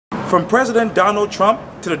From President Donald Trump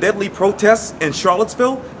to the deadly protests in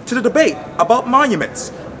Charlottesville to the debate about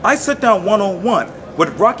monuments, I sit down one-on-one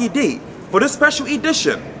with Rocky D for this special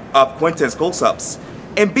edition of Quintin's Close-Ups.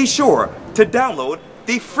 And be sure to download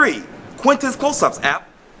the free Quintin's Close-Ups app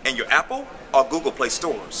in your Apple or Google Play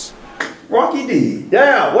stores. Rocky D.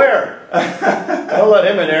 Yeah, where? Don't let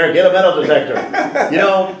him in there. Get a metal detector. You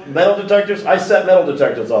know, metal detectors, I set metal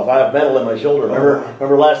detectors off. I have metal in my shoulder.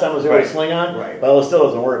 Remember last time I was here with a sling on? Right. Well, it still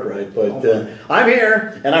doesn't work right. But I'm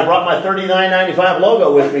here, and I brought my $39.95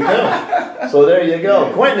 logo with me, too. So there you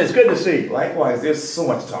go. Quintin, it's good to see you. Likewise, there's so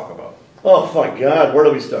much to talk about. Oh, my God. Where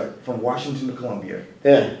do we start? From Washington to Columbia.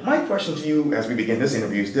 Yeah. My question to you as we begin this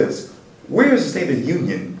interview is this. Where is the State of the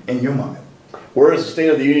Union in your mind? Where is the State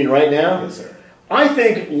of the Union right now? Yes, sir. I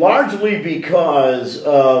think largely because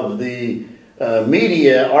of the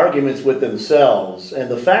media arguments with themselves and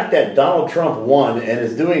the fact that Donald Trump won and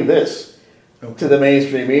is doing this to the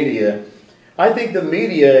mainstream media. I think the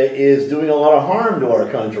media is doing a lot of harm to our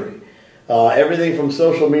country. Everything from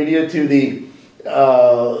social media to the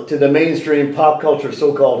mainstream pop culture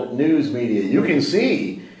so-called news media. You can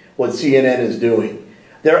see what CNN is doing.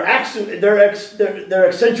 They're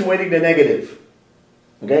accentuating the negative.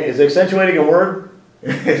 Okay, is accentuating a word?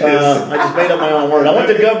 I just made up my own word. I went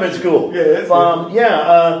to government school.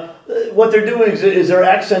 What they're doing is they're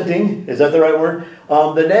accenting, is that the right word?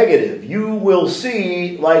 The negative. You will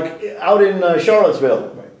see, like out in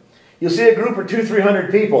Charlottesville, you'll see a group of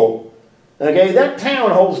 200-300 people. Okay, that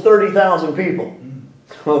town holds 30,000 people.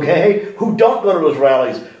 Okay, who don't go to those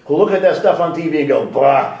rallies, who look at that stuff on TV and go,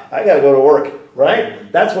 bah, I got to go to work. Right?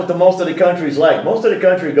 That's what most of the country's like. Most of the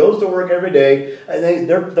country goes to work every day, and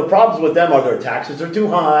the problems with them are their taxes are too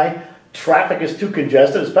high, traffic is too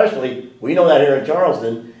congested, especially, we know that here in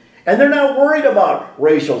Charleston, and they're not worried about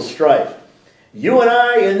racial strife. You and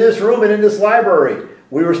I in this room and in this library,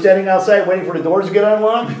 we were standing outside waiting for the doors to get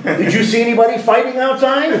unlocked. Did you see anybody fighting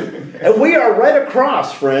outside? And we are right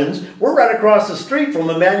across, friends. We're right across the street from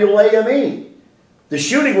Emmanuel AME. The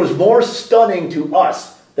shooting was more stunning to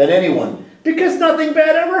us than anyone. Because nothing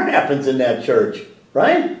bad ever happens in that church,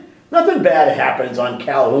 right? Nothing bad happens on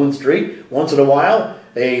Calhoun Street. Once in a while,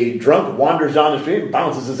 a drunk wanders down the street and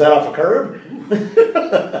bounces his head off a curb.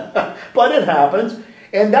 But it happens.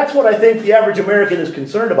 And that's what I think the average American is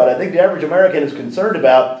concerned about. I think the average American is concerned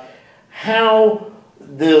about how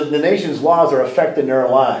the nation's laws are affecting their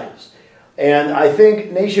lives. And I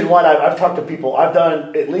think nationwide, I've talked to people, I've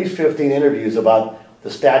done at least 15 interviews about the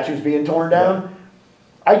statues being torn down.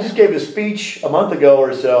 I just gave a speech a month ago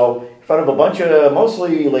or so in front of a bunch of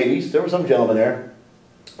mostly ladies. There were some gentlemen there.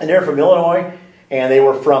 And they're from Illinois, and they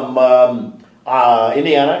were from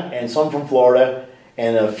Indiana, and some from Florida,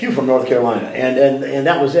 and a few from North Carolina. And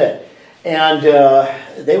that was it. And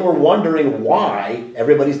they were wondering why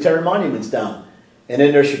everybody's tearing monuments down. And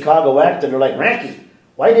in their Chicago accent, they're like, Ranky,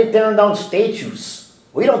 why are they tearing down statues?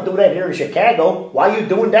 We don't do that here in Chicago. Why are you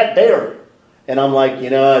doing that there? And I'm like,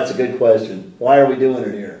 you know, that's a good question. Why are we doing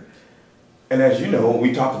it here? And as you know,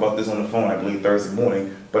 we talked about this on the phone, I believe, Thursday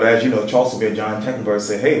morning. But as you know, Charleston and John Teckenberg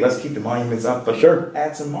said, hey, let's keep the monuments up, but sure,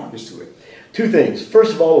 add some markers to it. Two things.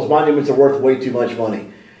 First of all, those monuments are worth way too much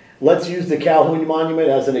money. Let's use the Calhoun Monument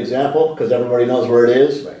as an example, because everybody knows where it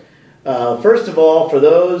is. Right. First of all, for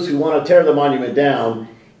those who want to tear the monument down,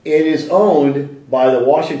 it is owned by the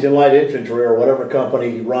Washington Light Infantry or whatever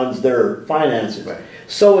company runs their finances. Right.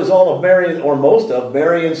 So is all of Marion, or most of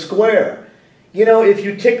Marion Square. You know, if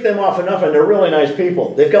you tick them off enough, and they're really nice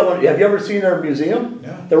people. They've got one. Have you ever seen their museum?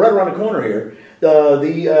 Yeah. They're right around the corner here.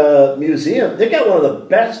 The museum, they've got one of the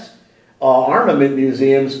best armament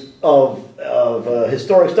museums of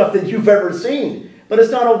historic stuff that you've ever seen. But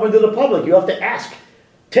it's not open to the public. You have to ask.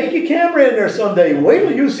 Take your camera in there someday. Wait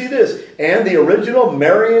till you see this. And the original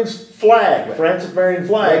Marion's flag, right. Francis Marion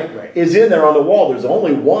flag, right. Is in there on the wall. There's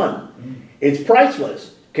only one. It's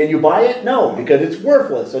priceless. Can you buy it? No, because it's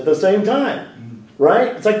worthless at the same time,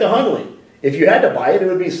 right? It's like the Hunley. If you had to buy it, it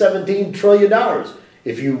would be $17 trillion.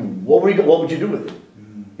 If you, what would you do with it?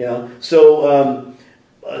 You know. So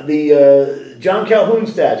the John Calhoun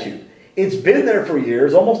statue, it's been there for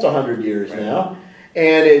years, almost 100 years now,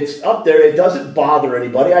 and it's up there. It doesn't bother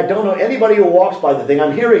anybody. I don't know anybody who walks by the thing.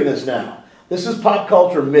 I'm hearing this now. This is pop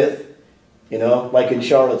culture myth, you know, like in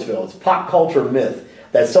Charlottesville. It's pop culture myth.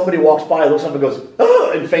 That somebody walks by, looks up and goes,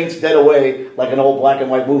 oh, and faints dead away like an old black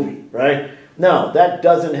and white movie, right? No, that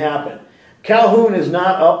doesn't happen. Calhoun is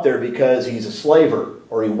not up there because he's a slaver,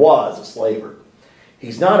 or he was a slaver.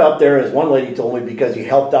 He's not up there, as one lady told me, because he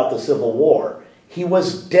helped out the Civil War. He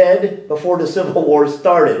was dead before the Civil War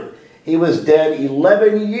started. He was dead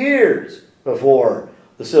 11 years before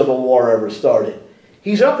the Civil War ever started.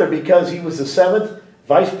 He's up there because he was the 7th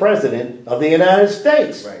Vice President of the United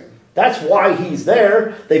States. Right. That's why he's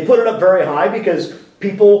there. They put it up very high because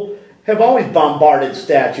people have always bombarded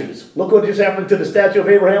statues. Look what just happened to the statue of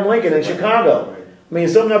Abraham Lincoln in Chicago. Right. I mean,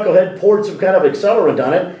 some knucklehead poured some kind of accelerant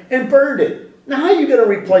on it and burned it. Now, how are you going to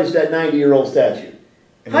replace that 90-year-old statue?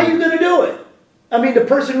 How are you going to do it? I mean, the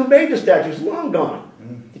person who made the statue is long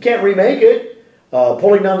gone. You can't remake it.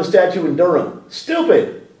 Pulling down the statue in Durham.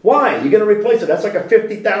 Stupid. Why? You're going to replace it. That's like a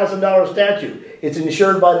 $50,000 statue. It's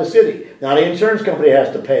insured by the city. Now, the insurance company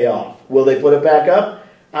has to pay off. Will they put it back up?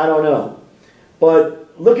 I don't know.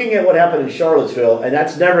 But looking at what happened in Charlottesville, and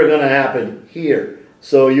that's never going to happen here.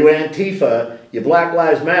 So you Antifa, you Black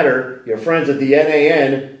Lives Matter, your friends at the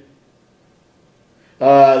NAN,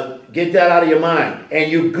 get that out of your mind.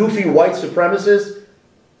 And you goofy white supremacists,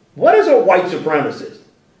 what is a white supremacist?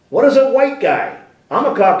 What is a white guy? I'm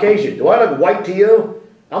a Caucasian. Do I look white to you?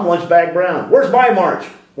 I'm lunchbag brown. Where's my march?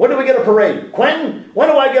 When do we get a parade? Quintin, when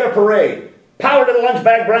do I get a parade? Power to the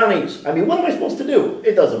lunchbag brownies. I mean, what am I supposed to do?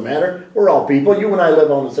 It doesn't matter. We're all people. You and I live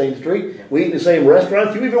on the same street. We eat in the same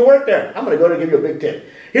restaurants. You even work there. I'm going to go to give you a big tip.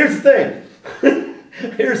 Here's the thing.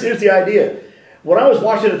 here's the idea. When I was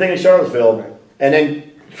watching the thing in Charlottesville, and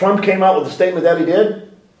then Trump came out with the statement that he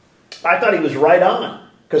did, I thought he was right on.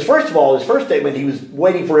 Because first of all, his first statement, he was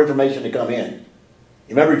waiting for information to come in.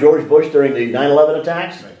 You remember George Bush during the 9/11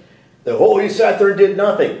 attacks? Right. He sat there and did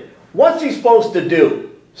nothing. What's he supposed to do?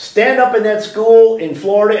 Stand up in that school in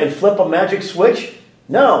Florida and flip a magic switch?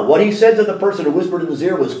 No. What he said to the person who whispered in his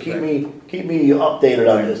ear was, keep me updated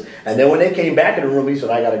on this. And then when they came back in the room, he said,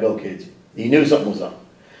 I got to go, kids. He knew something was up.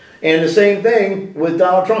 And the same thing with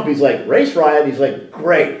Donald Trump. He's like, race riot. He's like,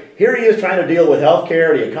 great. Here he is trying to deal with health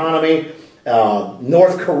care, the economy,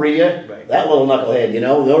 North Korea, right. That little knucklehead, you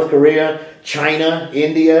know, North Korea, China,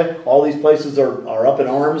 India, all these places are up in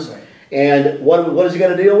arms. Right. And what is he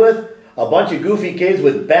going to deal with? A bunch of goofy kids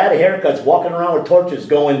with bad haircuts walking around with torches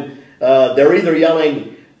going, they're either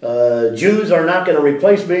yelling, Jews are not going to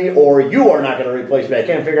replace me, or you are not going to replace me. I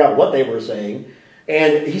can't figure out what they were saying.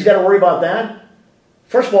 And he's got to worry about that.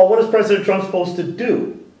 First of all, what is President Trump supposed to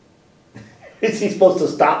do? Is he supposed to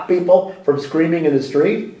stop people from screaming in the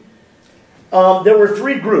street? There were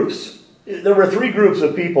three groups. There were three groups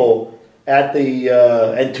of people at the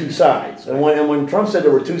and two sides. And when Trump said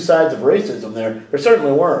there were two sides of racism, there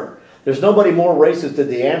certainly weren't. There's nobody more racist than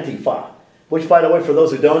the Antifa, which, by the way, for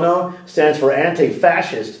those who don't know, stands for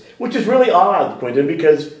anti-fascist, which is really odd, Quintin,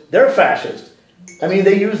 because they're fascist. I mean,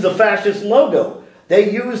 they use the fascist logo.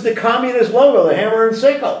 They use the communist logo, the hammer and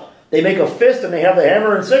sickle. They make a fist and they have the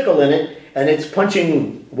hammer and sickle in it, and it's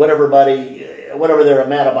punching whatever they're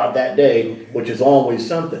mad about that day, which is always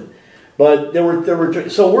something. But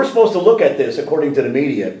so we're supposed to look at this according to the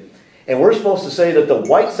media, and we're supposed to say that the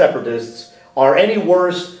white separatists are any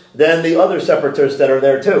worse than the other separatists that are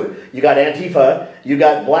there too. You got Antifa, you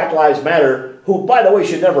got Black Lives Matter, who, by the way,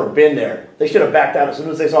 should never have been there. They should have backed out as soon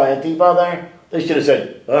as they saw Antifa there. They should have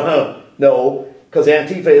said, no, because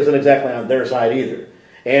Antifa isn't exactly on their side either.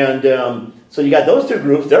 And so you got those two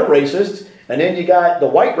groups, they're racist, and then you got the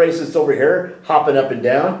white racists over here hopping up and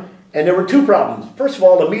down. And there were two problems. First of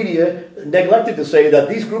all, the media neglected to say that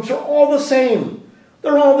these groups are all the same.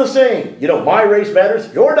 They're all the same. You know, my race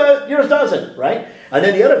matters, yours doesn't, right? And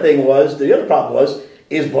then the other problem was,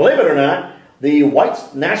 believe it or not, the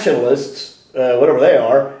white nationalists, whatever they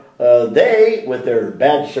are, they, with their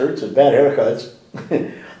bad shirts and bad haircuts,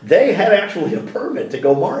 they had actually a permit to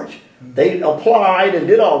go march. They applied and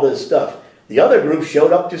did all this stuff. The other group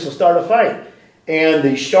showed up just to start a fight. And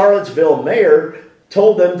the Charlottesville mayor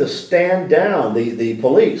told them to stand down, the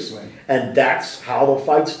police. Right. And that's how the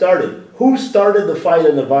fight started. Who started the fight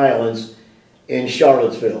and the violence in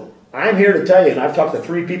Charlottesville? I'm here to tell you, and I've talked to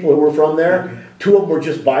three people who were from there. Okay. Two of them were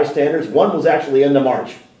just bystanders. One was actually in the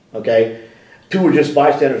march. Okay, two were just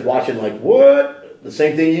bystanders watching, like, what? The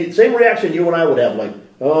same thing, same reaction you and I would have, like,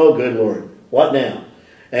 oh, good Lord, what now?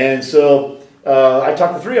 And so I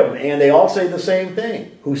talked to three of them, and they all say the same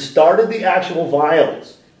thing. Who started the actual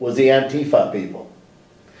violence was the Antifa people.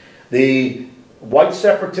 The white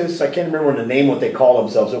separatists, I can't remember the name, what they call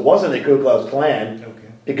themselves. It wasn't the Ku Klux Klan,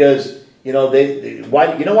 okay. Because, you know, you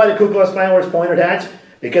know why the Ku Klux Klan wears pointed hats?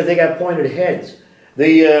 Because they got pointed heads.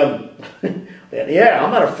 Yeah,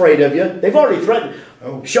 I'm not afraid of you. They've already threatened.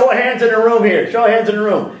 Oh. Show of hands in the room here. Show of hands in the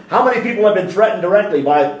room. How many people have been threatened directly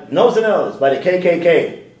by nose to nose by the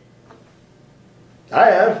KKK? I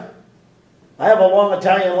have. I have a long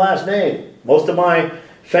Italian last name. Most of my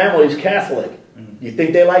family's Catholic. You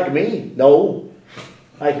think they like me? No.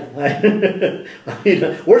 We're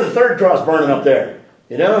the third cross burning up there,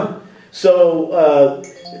 you know? So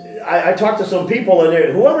I talked to some people,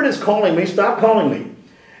 and whoever it is calling me, stop calling me.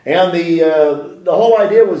 And the whole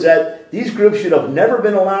idea was that these groups should have never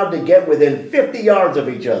been allowed to get within 50 yards of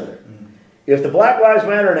each other. If the Black Lives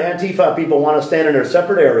Matter and Antifa people want to stand in their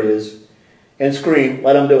separate areas and scream,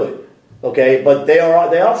 let them do it. Okay, but they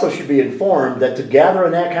also should be informed that to gather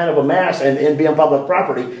in that kind of a mass and be on public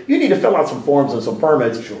property, you need to fill out some forms and some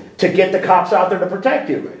permits to get the cops out there to protect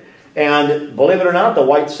you. And believe it or not, the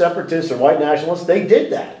white separatists or white nationalists, they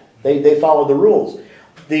did that. They followed the rules.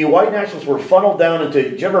 The white nationalists were funneled down into,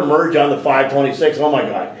 did you ever merge on the 526? Oh my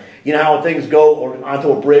God. You know how things go or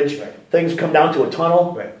onto a bridge? Things come down to a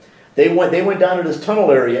tunnel? Right. They went down to this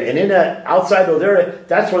tunnel area, and in that, outside those areas,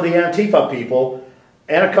 that's where the Antifa people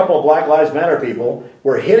and a couple of Black Lives Matter people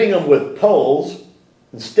were hitting them with poles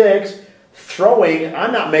and sticks, throwing,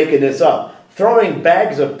 I'm not making this up, throwing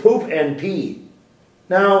bags of poop and pee.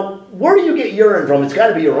 Now, where do you get urine from? It's got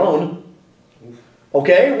to be your own.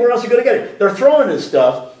 Okay? Where else are you going to get it? They're throwing this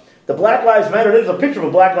stuff. The Black Lives Matter, there's a picture of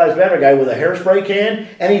a Black Lives Matter guy with a hairspray can,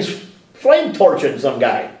 and he's flame torching some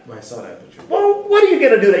guy. I saw that picture. Well, what are you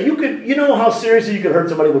going to do that? You know how seriously you could hurt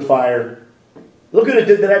somebody with fire? Look what it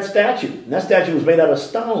did to that statue. And that statue was made out of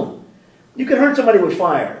stone. You could hurt somebody with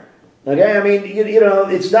fire. Okay? I mean, you know,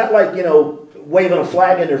 it's not like, you know, waving a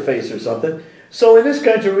flag in their face or something. So in this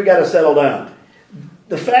country, we got to settle down.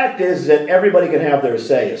 The fact is that everybody can have their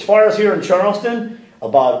say. As far as here in Charleston,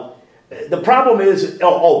 about the problem is,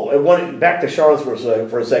 back to Charlottesville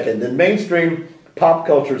for a second. The mainstream pop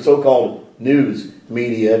culture, so-called news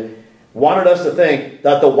media, wanted us to think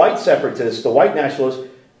that the white separatists, the white nationalists,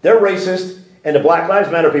 they're racist, and the Black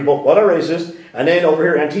Lives Matter people, well, they're racist, and then over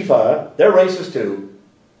here, Antifa, they're racist too.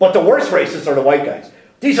 But the worst racists are the white guys.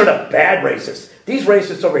 These are the bad racists. These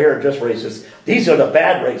racists over here are just racists. These are the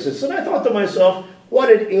bad racists. And I thought to myself,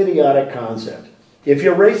 what an idiotic concept. If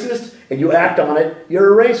you're racist and you act on it,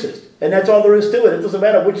 you're a racist. And that's all there is to it. It doesn't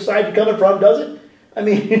matter which side you're coming from, does it? I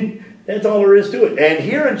mean, that's all there is to it. And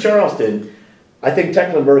here in Charleston, I think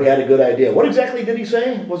Tecklenburg had a good idea. What exactly did he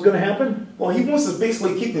say was going to happen? Well, he wants to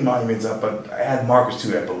basically keep the monuments up, but add markers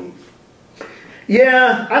to it, I believe.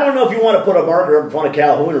 Yeah, I don't know if you want to put a marker up in front of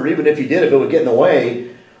Calhoun, or even if you did, if it would get in the way.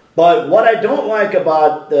 But what I don't like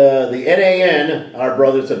about the NAN, our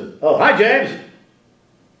brothers, said, oh, hi, James.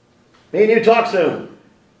 Me and you talk soon.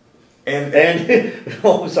 And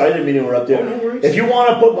oh, sorry, I didn't mean to interrupt you. Oh, no worries. If you want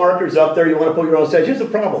to put markers up there, you want to put your own stage, here's the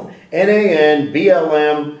problem. NAN,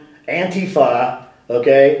 BLM, Antifa,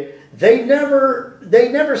 okay, they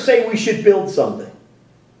never say we should build something.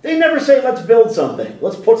 They never say let's build something,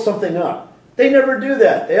 let's put something up. They never do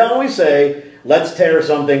that. They always say let's tear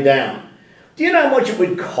something down. Do you know how much it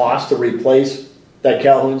would cost to replace that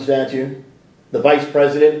Calhoun statue? The vice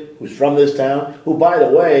president, who's from this town, who, by the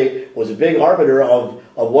way, was a big arbiter of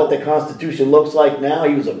what the Constitution looks like now.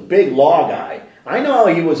 He was a big law guy. I know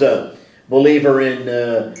he was a believer in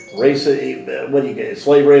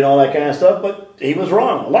slavery and all that kind of stuff, but he was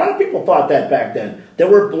wrong. A lot of people thought that back then. There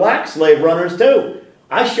were black slave runners too.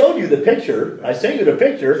 I showed you the picture. I sent you the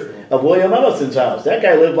picture of William Ellison's house. That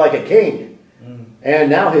guy lived like a king.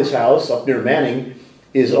 And now his house up near Manning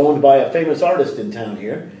is owned by a famous artist in town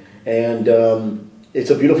here. And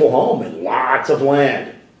it's a beautiful home and lots of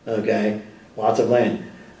land. Okay? Lots of land.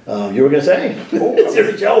 You were going to say? Oh, it's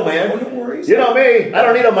your show, man. Oh, no worries. You know me. I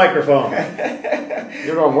don't need a microphone.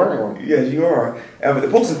 You're not wearing one. Yes, you are. But the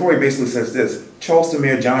Post story basically says this: Charleston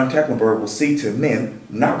Mayor John Tecklenburg will see to men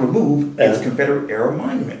not remove its Confederate-era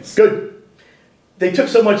monuments. Good. They took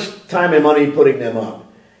so much time and money putting them up.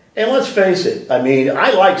 And let's face it, I mean,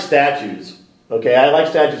 I like statues. Okay, I like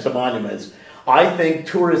statues and monuments. I think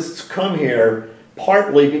tourists come here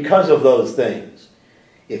partly because of those things.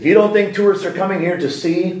 If you don't think tourists are coming here to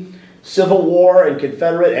see Civil War and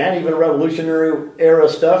Confederate and even Revolutionary era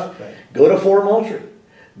stuff, right, go to Fort Moultrie.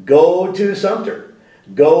 Go to Sumter.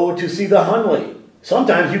 Go to see the Hunley.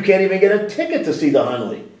 Sometimes you can't even get a ticket to see the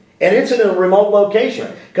Hunley. And it's in a remote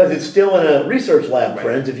location because it's still in a research lab, right,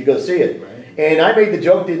 friends, if you go see it. Right. And I made the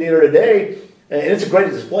joke the other day, and it's a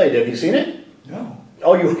great display. Have you seen it? No.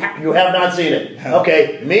 Oh, you have not seen it. No.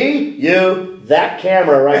 Okay, me, you, that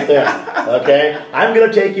camera right there. Okay? I'm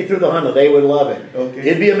going to take you through the Hunley. They would love it. Okay.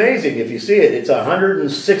 It'd be amazing if you see it. It's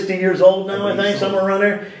 160 years old now, I think, somewhere around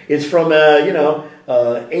there. It's from,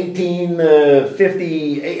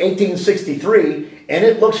 1863, and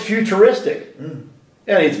it looks futuristic. Mm.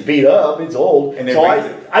 And it's beat up, it's old. And so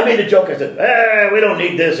I made a joke, I said, we don't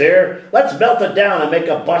need this here. Let's melt it down and make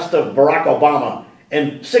a bust of Barack Obama.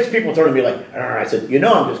 And 6 people turned to me like, I said,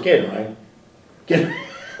 I'm just kidding, right?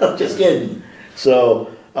 I'm just kidding. So,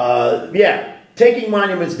 yeah, taking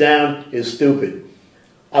monuments down is stupid.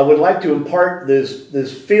 I would like to impart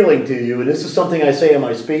this feeling to you, and this is something I say in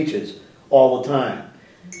my speeches all the time.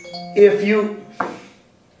 If you,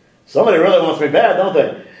 somebody really wants me bad, don't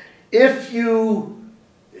they?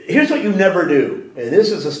 Here's what you never do, and this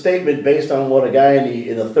is a statement based on what a guy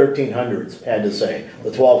in the 1300s had to say, the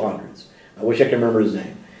 1200s. I wish I could remember his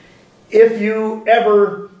name.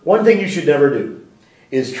 One thing you should never do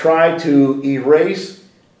is try to erase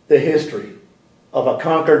the history of a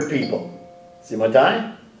conquered people. See my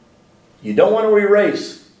tie? You don't want to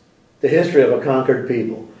erase the history of a conquered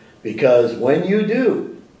people, because when you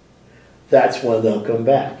do, that's when they'll come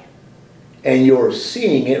back. And you're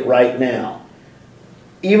seeing it right now.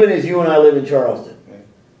 Even as you and I live in Charleston.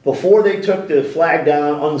 Before they took the flag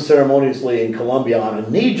down unceremoniously in Columbia on a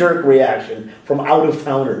knee-jerk reaction from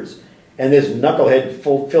out-of-towners, and this knucklehead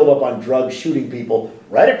filled up on drugs shooting people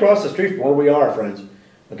right across the street from where we are, friends.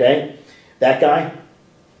 Okay? That guy.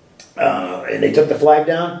 And they took the flag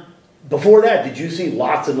down. Before that, did you see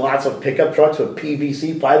lots and lots of pickup trucks with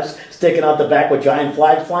PVC pipes sticking out the back with giant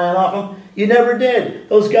flags flying off them? You never did.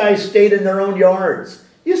 Those guys stayed in their own yards.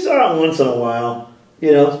 You saw it once in a while,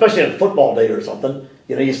 you know, especially on football day or something.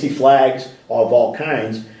 You know, you see flags of all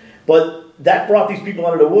kinds. But that brought these people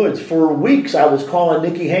out of the woods. For weeks, I was calling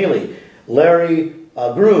Nikki Haley, Larry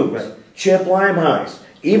Grooms, Chip Limehouse,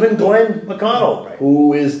 even Glenn McConnell,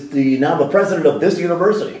 who is now the president of this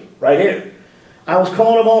university, right here. I was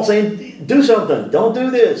calling them all saying, do something. Don't do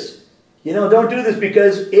this. You know, don't do this,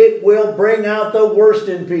 because it will bring out the worst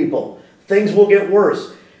in people. Things will get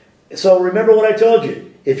worse. So remember what I told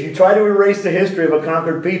you. If you try to erase the history of a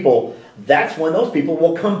conquered people, that's when those people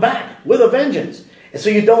will come back with a vengeance. And so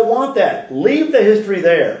you don't want that. Leave the history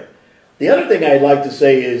there. The other thing I'd like to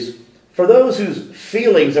say is, for those whose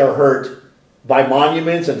feelings are hurt by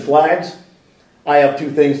monuments and flags, I have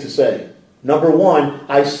two things to say. Number one,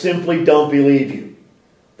 I simply don't believe you.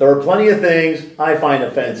 There are plenty of things I find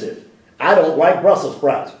offensive. I don't like Brussels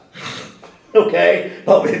sprouts. Okay?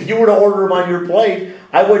 But if you were to order them on your plate,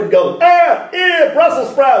 I wouldn't go,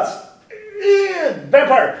 Brussels sprouts,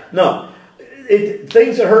 vampire. No.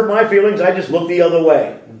 Things that hurt my feelings, I just look the other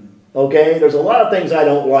way. Okay? There's a lot of things I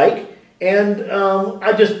don't like, and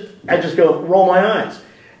I just go roll my eyes.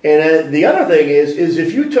 And the other thing is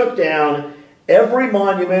if you took down every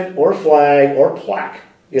monument or flag or plaque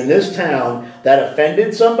in this town that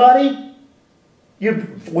offended somebody,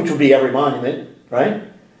 which would be every monument, right?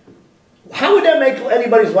 How would that make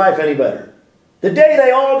anybody's life any better? The day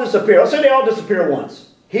they all disappear, let's say they all disappear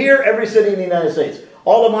once. Here, every city in the United States,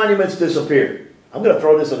 all the monuments disappear. I'm going to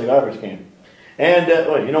throw this in the garbage can. And,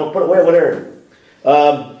 you know, put it way over there.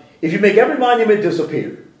 If you make every monument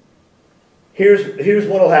disappear, here's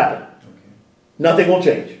what will happen. Nothing will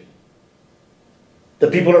change. The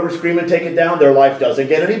people that were screaming, take it down, their life doesn't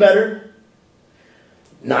get any better.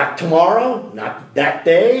 Not tomorrow, not that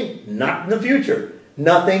day, not in the future.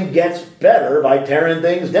 Nothing gets better by tearing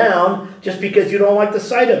things down just because you don't like the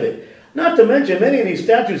sight of it. Not to mention, many of these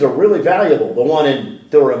statues are really valuable. The one in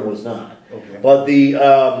Durham was not. Okay. But the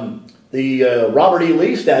Robert E.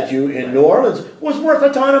 Lee statue in New Orleans was worth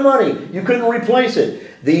a ton of money. You couldn't replace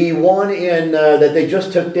it. The one in that they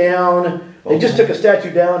just took down, they just took a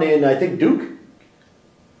statue down in, I think, Duke.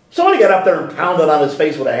 Somebody got up there and pounded on his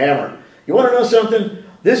face with a hammer. You want to know something?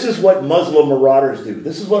 This is what Muslim marauders do.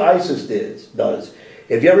 This is what ISIS does.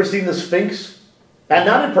 Have you ever seen the Sphinx? And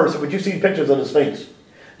not in person, but you've seen pictures of the Sphinx.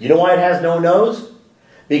 You know why it has no nose?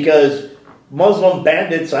 Because Muslim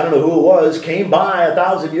bandits, I don't know who it was, came by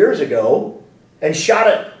 1,000 years ago and shot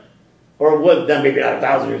it. Or maybe not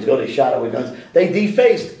 1,000 years ago, they shot it with guns. They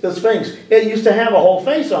defaced the Sphinx. It used to have a whole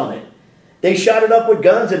face on it. They shot it up with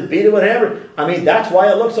guns and beat it with hammers. I mean, that's why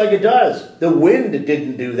it looks like it does. The wind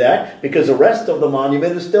didn't do that, because the rest of the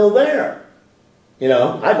monument is still there. You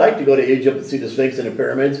know, I'd like to go to Egypt and see the Sphinx and the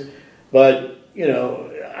pyramids, but, you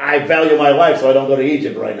know, I value my life, so I don't go to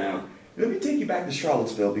Egypt right now. Let me take you back to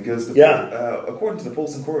Charlottesville, because according to the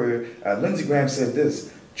Post and Courier, Lindsey Graham said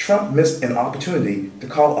this: Trump missed an opportunity to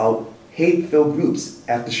call out hate-filled groups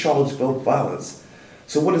at the Charlottesville violence.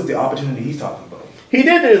 So what is the opportunity he's talking about? He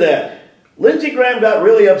did do that. Lindsey Graham got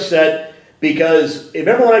really upset because,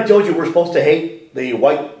 remember when I told you we're supposed to hate the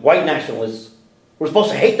white nationalists? We're supposed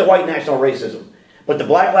to hate the white national racism. But the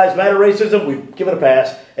Black Lives Matter racism, we give it a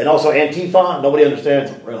pass. And also Antifa, nobody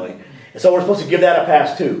understands them, really. And so we're supposed to give that a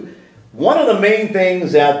pass, too. One of the main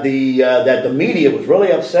things that the media was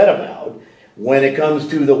really upset about when it comes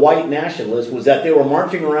to the white nationalists was that they were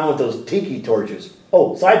marching around with those tiki torches.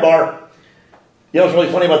 Oh, sidebar. You know what's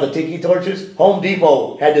really funny about the tiki torches? Home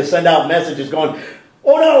Depot had to send out messages going,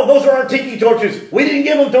 oh no, those are our tiki torches. We didn't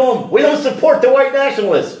give them to them. We don't support the white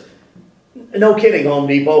nationalists. No kidding, Home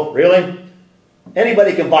Depot. Really?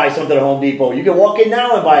 Anybody can buy something at Home Depot. You can walk in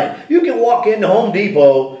now and buy it. You can walk into Home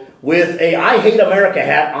Depot with a I Hate America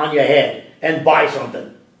hat on your head and buy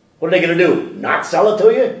something. What are they going to do? Not sell it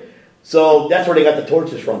to you? So that's where they got the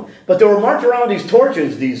torches from. But they were marching around with these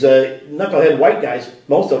torches, these knucklehead white guys,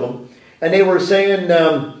 most of them, and they were saying,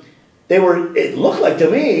 it looked like to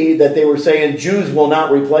me that they were saying Jews will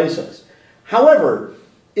not replace us. However,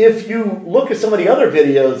 if you look at some of the other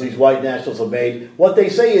videos these white nationalists have made, what they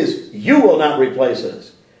say is, you will not replace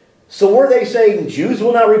us. So were they saying Jews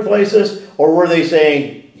will not replace us, or were they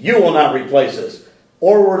saying you will not replace us?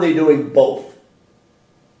 Or were they doing both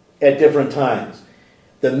at different times?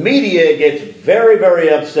 The media gets very, very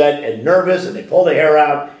upset and nervous, and they pull their hair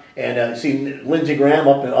out. And see Lindsey Graham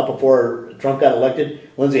up before Trump got elected.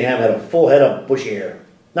 Lindsey Graham had a full head of bushy hair.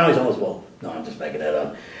 Now he's almost bald. No, I'm just making that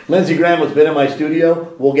up. Lindsey Graham has been in my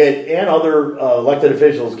studio. And other elected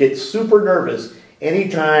officials get super nervous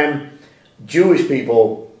anytime Jewish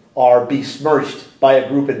people are besmirched by a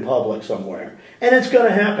group in public somewhere. And it's going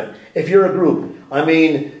to happen if you're a group. I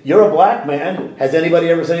mean, you're a black man. Has anybody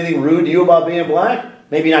ever said anything rude to you about being black?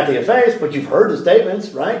 Maybe not to your face, but you've heard the statements,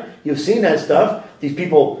 right? You've seen that stuff. These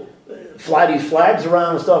people fly these flags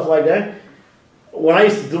around and stuff like that. When I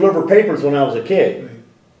used to deliver papers when I was a kid,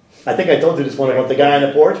 I think I told you this one about the guy on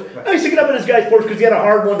the porch. I used to get up on this guy's porch because he had a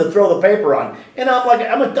hard one to throw the paper on. And I'm like,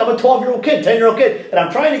 I'm a 12-year-old kid, 10-year-old kid, and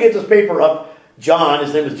I'm trying to get this paper up, John,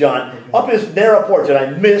 his name is John, up his narrow porch, and I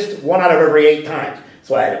missed 1 out of every 8 times.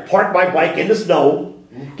 So I had to park my bike in the snow,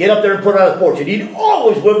 get up there and put it on his porch. And he'd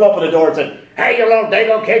always whip up at the door and say, "Hey, you little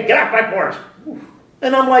dago kid, get off my porch."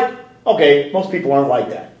 And I'm like, okay, most people aren't like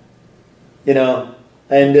that. You know?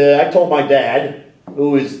 And I told my dad,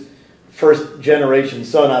 who is first-generation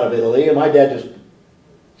son out of Italy, and my dad just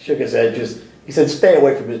shook his head. He said, "Stay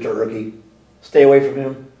away from Mr. Urke. Stay away from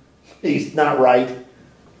him. He's not right."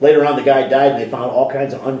 Later on, the guy died, and they found all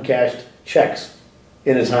kinds of uncashed checks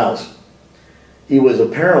in his house. He was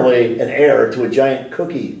apparently an heir to a giant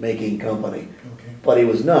cookie-making company, but he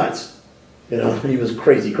was nuts. You know, he was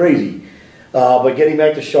crazy, crazy. But getting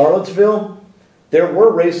back to Charlottesville, there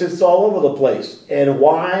were racists all over the place. And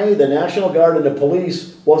why the National Guard and the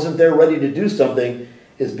police wasn't there ready to do something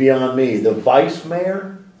is beyond me. The vice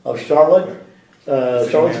mayor of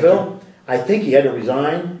Charlottesville, I think he had to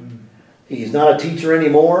resign. He's not a teacher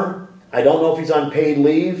anymore. I don't know if he's on paid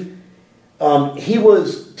leave. He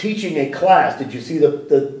was teaching a class. Did you see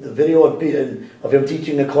the video of him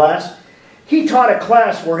teaching a class? He taught a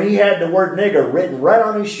class where he had the word nigger written right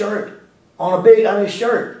on his shirt, on his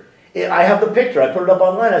shirt. I have the picture. I put it up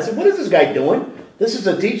online. I said, "What is this guy doing? This is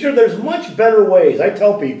a teacher? There's much better ways." I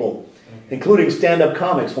tell people, including stand-up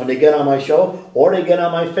comics, when they get on my show or they get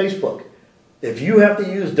on my Facebook, if you have to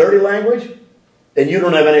use dirty language, then you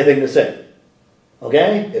don't have anything to say.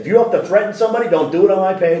 Okay? If you have to threaten somebody, don't do it on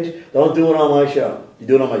my page. Don't do it on my show. You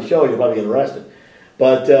do it on my show, you'll probably get arrested.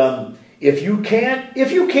 But if you can't,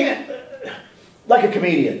 like a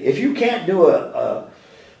comedian, if you can't do a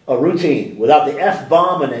routine without the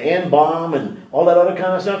F-bomb and the N-bomb and all that other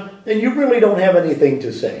kind of stuff, then you really don't have anything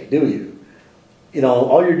to say, do you? You know,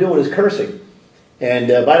 all you're doing is cursing. And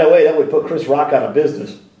by the way, that would put Chris Rock out of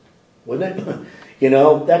business, wouldn't it? You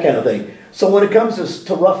know, that kind of thing. So when it comes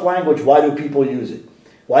to rough language, why do people use it?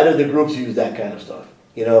 Why do the groups use that kind of stuff?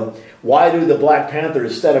 You know, why do the Black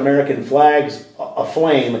Panthers set American flags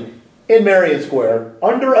aflame in Marion Square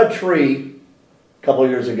under a tree a couple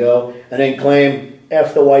of years ago and then claim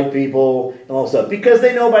F the white people and all that stuff? Because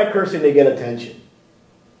they know by cursing they get attention.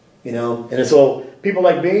 You know, and so people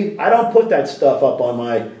like me, I don't put that stuff up on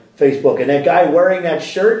my Facebook. And that guy wearing that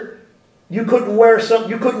shirt, you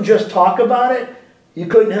couldn't just talk about it. You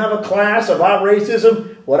couldn't have a class about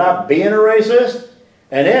racism without being a racist.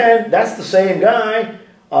 And then, that's the same guy.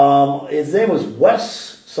 His name was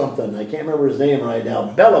Wes something. I can't remember his name right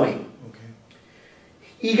now. Bellamy. Okay.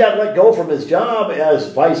 He got let go from his job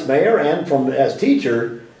as vice mayor and as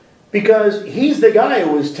teacher because he's the guy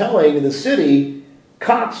who was telling the city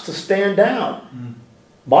cops to stand down.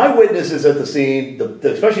 My witnesses at the scene,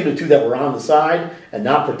 especially the two that were on the side and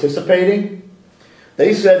not participating,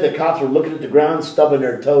 they said the cops were looking at the ground, stubbing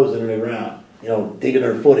their toes into the ground, you know, digging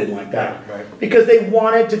their foot in like that. Right. Because they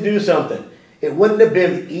wanted to do something. It wouldn't have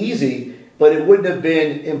been easy, but it wouldn't have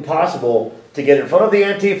been impossible to get in front of the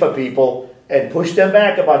Antifa people and push them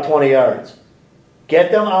back about 20 yards.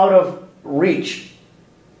 Get them out of reach,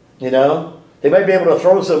 you know. They might be able to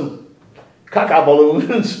throw some caca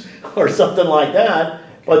balloons or something like that,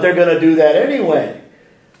 but they're going to do that anyway.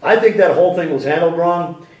 I think that whole thing was handled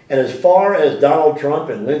wrong. And as far as Donald Trump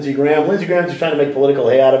and Lindsey Graham's just trying to make political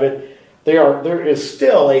hay out of it. There is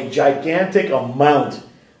still a gigantic amount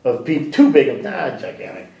of people, too big of an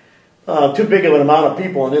amount of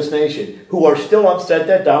people in this nation who are still upset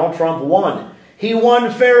that Donald Trump won. He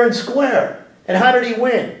won fair and square. And how did he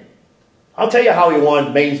win? I'll tell you how he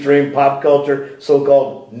won mainstream pop culture,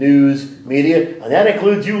 so-called news, media, and that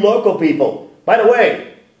includes you local people. By the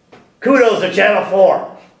way, kudos to Channel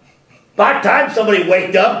 4. About time somebody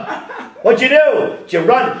waked up. What'd you do? Did you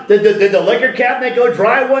run? Did the liquor cabinet go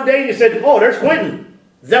dry one day and you said, oh, there's Quintin?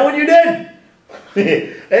 Is that what you did?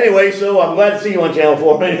 Anyway, so I'm glad to see you on Channel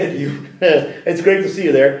 4. It's great to see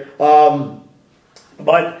you there.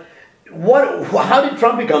 But how did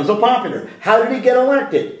Trump become so popular? How did he get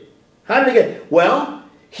elected? Well,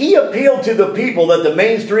 he appealed to the people that the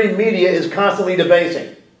mainstream media is constantly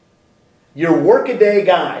debasing. Your workaday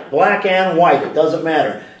guy, black and white, it doesn't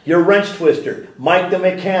matter. Your wrench twister, Mike the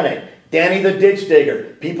mechanic, Danny the ditch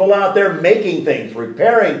digger, people out there making things,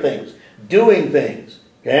 repairing things, doing things.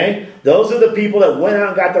 Okay? Those are the people that went out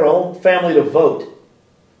and got their whole family to vote.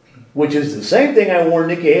 Which is the same thing I warned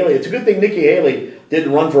Nikki Haley. It's a good thing Nikki Haley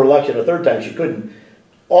didn't run for election a third time. She couldn't.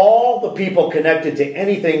 All the people connected to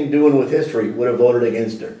anything doing with history would have voted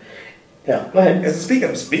against her. Yeah, go ahead. As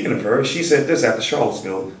speaking of her, she said this after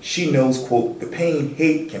Charlottesville. She knows, quote, the pain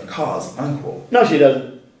hate can cause, unquote. No, she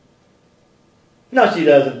doesn't. No, she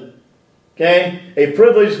doesn't. Okay? A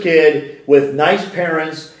privileged kid with nice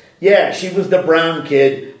parents. Yeah, she was the brown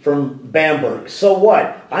kid from Bamberg. So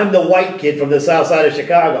what? I'm the white kid from the south side of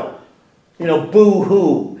Chicago. You know,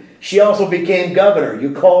 boo-hoo. She also became governor.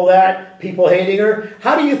 You call that people hating her?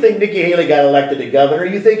 How do you think Nikki Haley got elected to governor?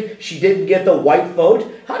 You think she didn't get the white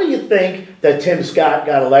vote? How do you think that Tim Scott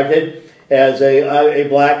got elected as a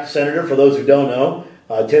black senator? For those who don't know,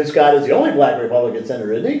 Tim Scott is the only black Republican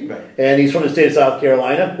senator, isn't he? Right. And he's from the state of South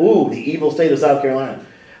Carolina. Ooh, the evil state of South Carolina.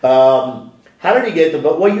 How did he get the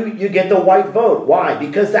vote? Well, you get the white vote. Why?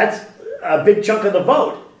 Because that's a big chunk of the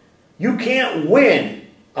vote. You can't win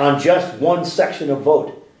on just one section of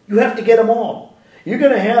vote. You have to get them all. You're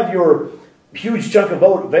going to have your huge chunk of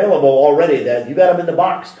vote available already. That you got them in the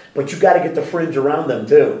box, but you got to get the fringe around them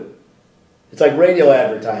too. It's like radio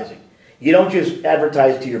advertising. You don't just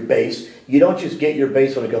advertise to your base. You don't just get your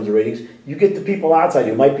base when it comes to ratings. You get the people outside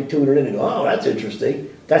who might be tuning in and go, oh, that's interesting.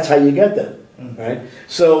 That's how you get them. Right?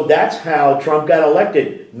 So that's how Trump got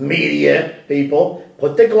elected. Media people,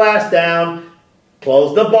 put the glass down,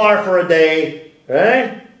 close the bar for a day,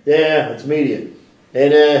 right? Yeah, it's media.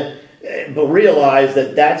 And but realize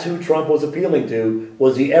that that's who Trump was appealing to,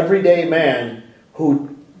 was the everyday man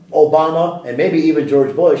who Obama and maybe even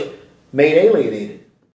George Bush made alienated.